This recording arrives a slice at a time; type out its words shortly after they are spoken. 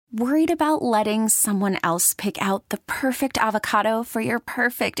Worried about letting someone else pick out the perfect avocado for your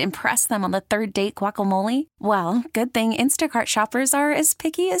perfect impress them on the third date guacamole? Well, good thing Instacart shoppers are as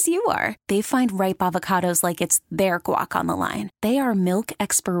picky as you are. They find ripe avocados like it's their guac on the line. They are milk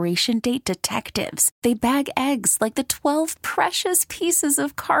expiration date detectives. They bag eggs like the 12 precious pieces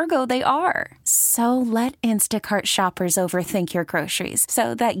of cargo they are. So let Instacart shoppers overthink your groceries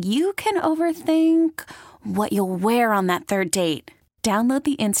so that you can overthink what you'll wear on that third date. Download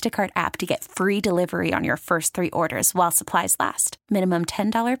the Instacart app to get free delivery on your first 3 orders while supplies last. Minimum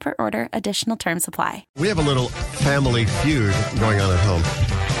 $10 per order. Additional terms apply. We have a little family feud going on at home.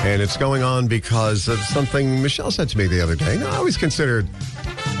 And it's going on because of something Michelle said to me the other day. Now, I always considered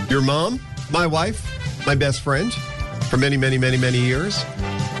your mom, my wife, my best friend for many, many, many, many years.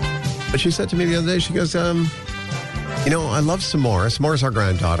 But she said to me the other day, she goes, I love Samora. Samora's our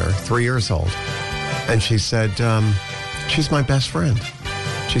granddaughter, 3 years old. And she said, she's my best friend.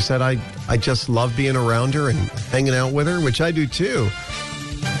 She said, I just love being around her and hanging out with her, which I do too.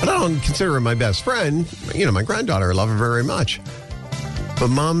 But I don't consider her my best friend. My granddaughter, I love her very much. But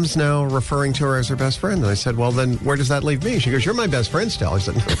Mom's now referring to her as her best friend. And I said, well, then where does that leave me? She goes, you're my best friend still. I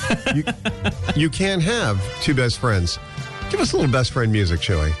said, no, you can't have 2 best friends. Give us a little best friend music,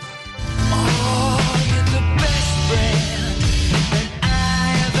 Chewy.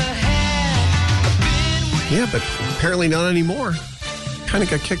 Yeah, but apparently not anymore. Kind of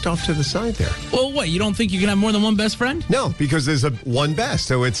got kicked off to the side there. Well, what? You don't think you can have more than one best friend? No, because there's one best.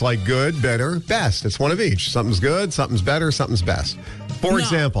 So it's like good, better, best. It's one of each. Something's good, something's better, something's best. For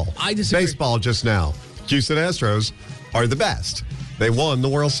example, I disagree. Baseball just now. Houston Astros are the best. They won the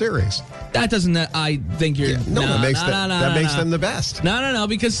World Series. That doesn't, I think you're... that makes them the best. No,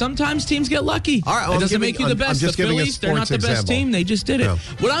 because sometimes teams get lucky. All right, well, it doesn't make you the best. The Phillies, they're not the best team. They just did it. No.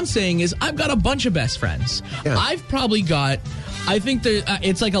 What I'm saying is I've got a bunch of best friends. Yeah. I've probably got... I think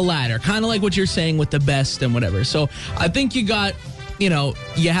it's like a ladder, kind of like what you're saying with the best and whatever. So I think you got...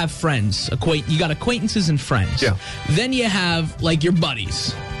 you have friends. You got acquaintances and friends. Yeah. Then you have, like, your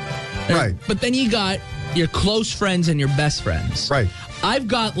buddies. Right. But then you got your close friends and your best friends. Right. I've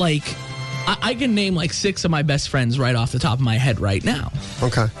got, like... I can name like 6 of my best friends right off the top of my head right now.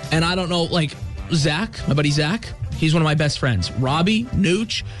 Okay. And I don't know, like Zach, my buddy Zach, he's one of my best friends. Robbie,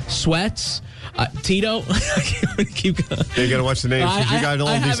 Nooch, Sweats, Tito. Keep going. You got to watch the names. You got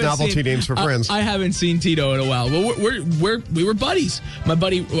all these novelty names for friends. I haven't seen Tito in a while. But we were buddies. My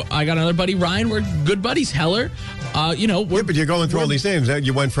buddy, I got another buddy, Ryan. We're good buddies. Heller. But you're going through all these names.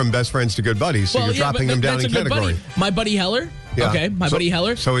 You went from best friends to good buddies, so you're dropping them down in category. My buddy Heller. Yeah. Okay, buddy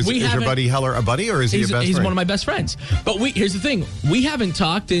Heller. So is your buddy Heller a buddy, or is he a best friend? He's one of my best friends. But here's the thing. We haven't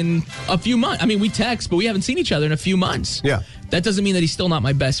talked in a few months. I mean, we text, but we haven't seen each other in a few months. Yeah. That doesn't mean that he's still not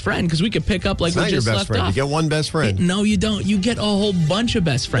my best friend, because we could pick up like we just left friend. off. You get one best friend. No, you don't. You get a whole bunch of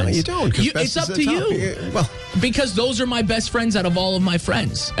best friends. No, you don't. It's up to you. Well, because those are my best friends out of all of my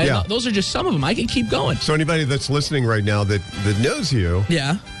friends. And those are just some of them. I can keep going. So anybody that's listening right now that knows you,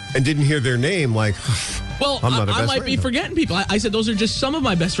 and didn't hear their name, like, well, I might be forgetting people. I said those are just some of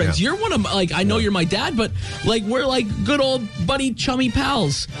my best friends. You're one of my, like, I know you're my dad, but like we're like good old buddy, chummy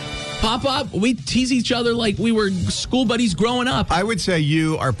pals. Pop-Pop, we tease each other like we were school buddies growing up. I would say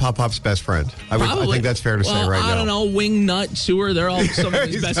you are Pop-Pop's best friend. I think that's fair to say right now. I don't know. Wing, Nut, Sewer, they're all some of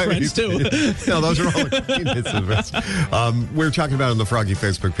his best friends, too. No, those are all acquaintances. We're talking about it on the Froggy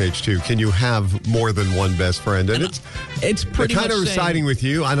Facebook page, too. Can you have more than one best friend? And it's pretty kind of siding with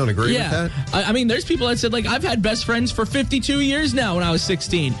you. I don't agree with that. I mean, there's people that said, like, I've had best friends for 52 years now when I was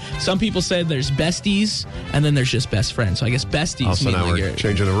 16. Some people said there's besties, and then there's just best friends. So I guess besties mean now like we're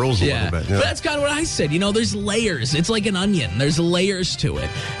changing the rules a little bit. But that's kind of what I said. There's layers. It's like an onion. There's layers to it.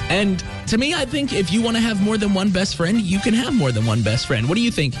 And to me, I think if you want to have more than one best friend, you can have more than one best friend. What do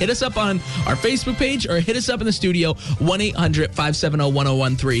you think? Hit us up on our Facebook page or hit us up in the studio,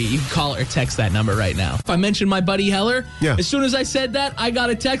 1-800-570-1013. You can call or text that number right now. If I mentioned my buddy Heller, as soon as I said that, I got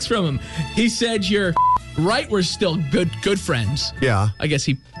a text from him. He said, you're right, we're still good friends. Yeah. I guess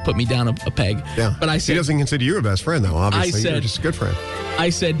he put me down a peg. Yeah. But I said, he doesn't consider you a best friend, though, obviously. You're just a good friend. I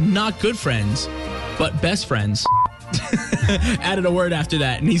said, not good friends, but best friends. Added a word after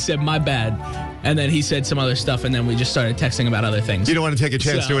that, and he said, my bad. And then he said some other stuff, and then we just started texting about other things. You don't want to take a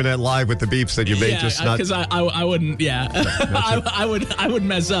chance doing that live with the beeps that you made just not... because I wouldn't, I would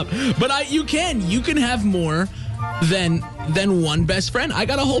mess up. But you can have more than one best friend. I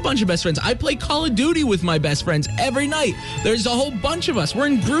got a whole bunch of best friends. I play Call of Duty with my best friends every night. There's a whole bunch of us. We're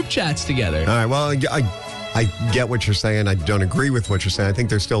in group chats together. All right, well, I get what you're saying. I don't agree with what you're saying. I think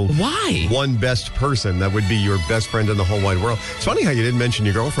there's still one best person that would be your best friend in the whole wide world. It's funny how you didn't mention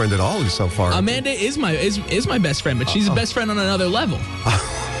your girlfriend at all so far. Amanda is my best friend, but she's a best friend on another level.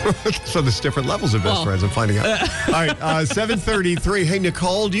 So there's different levels of best friends. I'm finding out. All right, 7:33. Hey,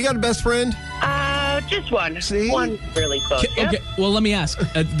 Nicole, do you got a best friend? Just one. See? One really close. Okay, well, let me ask.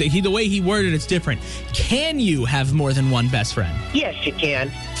 The way he worded it's different. Can you have more than one best friend? Yes, you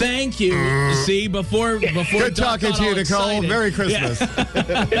can. Thank you. See, before Good talking to you, Nicole. Excited. Merry Christmas.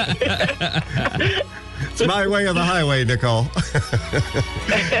 It's my way or the highway, Nicole.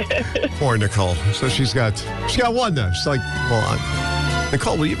 Poor Nicole. So she's got one though. She's like, well,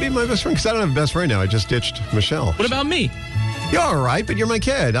 Nicole, will you be my best friend? Because I don't have a best friend now. I just ditched Michelle. What about me? You're all right, but you're my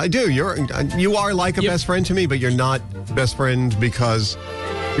kid. I do. You are like a best friend to me, but you're not best friend because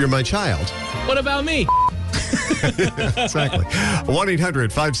you're my child. What about me? Exactly.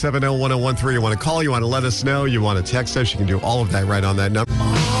 1-800-570-1013. You want to call, you want to let us know, you want to text us, you can do all of that right on that number.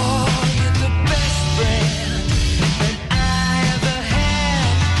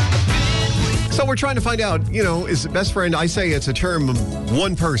 So we're trying to find out, is best friend, I say it's a term of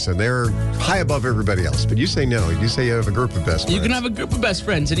one person. They're high above everybody else. But you say no. You say you have a group of best friends. You can have a group of best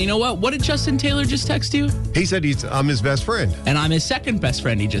friends. And you know what? What did Justin Taylor just text you? He said I'm his best friend. And I'm his second best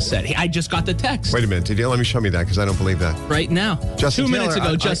friend, he just said. I just got the text. Wait a minute. Let me show me that because I don't believe that. Right now. Justin 2 Taylor, minutes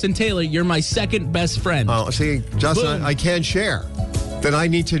ago, Justin Taylor, you're my second best friend. Oh, see, Justin, I can't share. Then I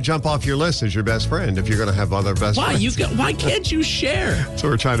need to jump off your list as your best friend if you're going to have other best friends. Why can't you share? So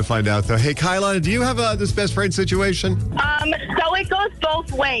we're trying to find out, though. Hey, Kyla, do you have this best friend situation? So it goes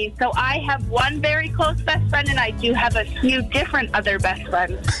both ways. So I have one very close best friend, and I do have a few different other best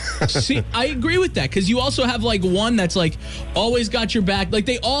friends. See, I agree with that because you also have like one that's like always got your back. Like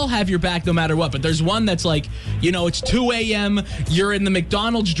they all have your back no matter what. But there's one that's like, it's 2 a.m. You're in the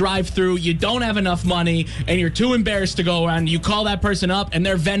McDonald's drive-thru. You don't have enough money, and you're too embarrassed to go around. You call that person up, and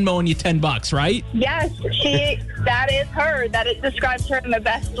they're Venmoing you $10, right? Yes, that is her. That it describes her in the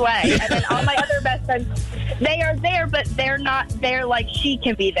best way. And then all my other best friends, they are there, but they're not there like she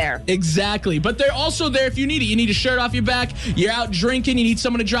can be there. Exactly. But they're also there if you need it. You need a shirt off your back. You're out drinking. You need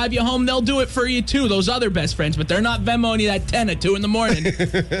someone to drive you home. They'll do it for you, too, those other best friends. But they're not Venmoing you that 10 at 2 in the morning.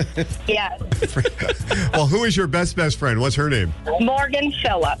 Yes. Well, who is your best friend? What's her name? Morgan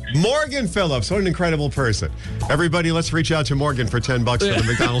Phillips. Morgan Phillips. What an incredible person. Everybody, let's reach out to Morgan for $10 for the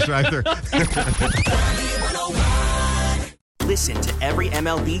McDonald's drive-thru. Listen to every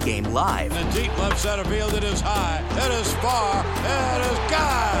MLB game live. In the deep left center field, it is high, it is far, it is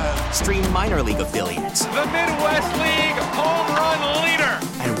gone. Stream minor league affiliates. The Midwest League home run leader.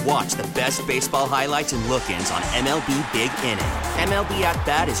 And watch the best baseball highlights and look-ins on MLB Big Inning. MLB At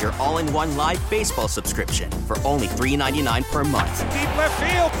Bat is your all-in-one live baseball subscription for only $3.99 per month. Deep left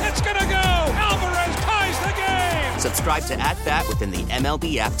field, it's gonna go. Alvarez ties the game. Subscribe to At Bat within the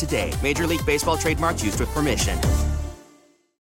MLB app today. Major League Baseball trademarks used with permission.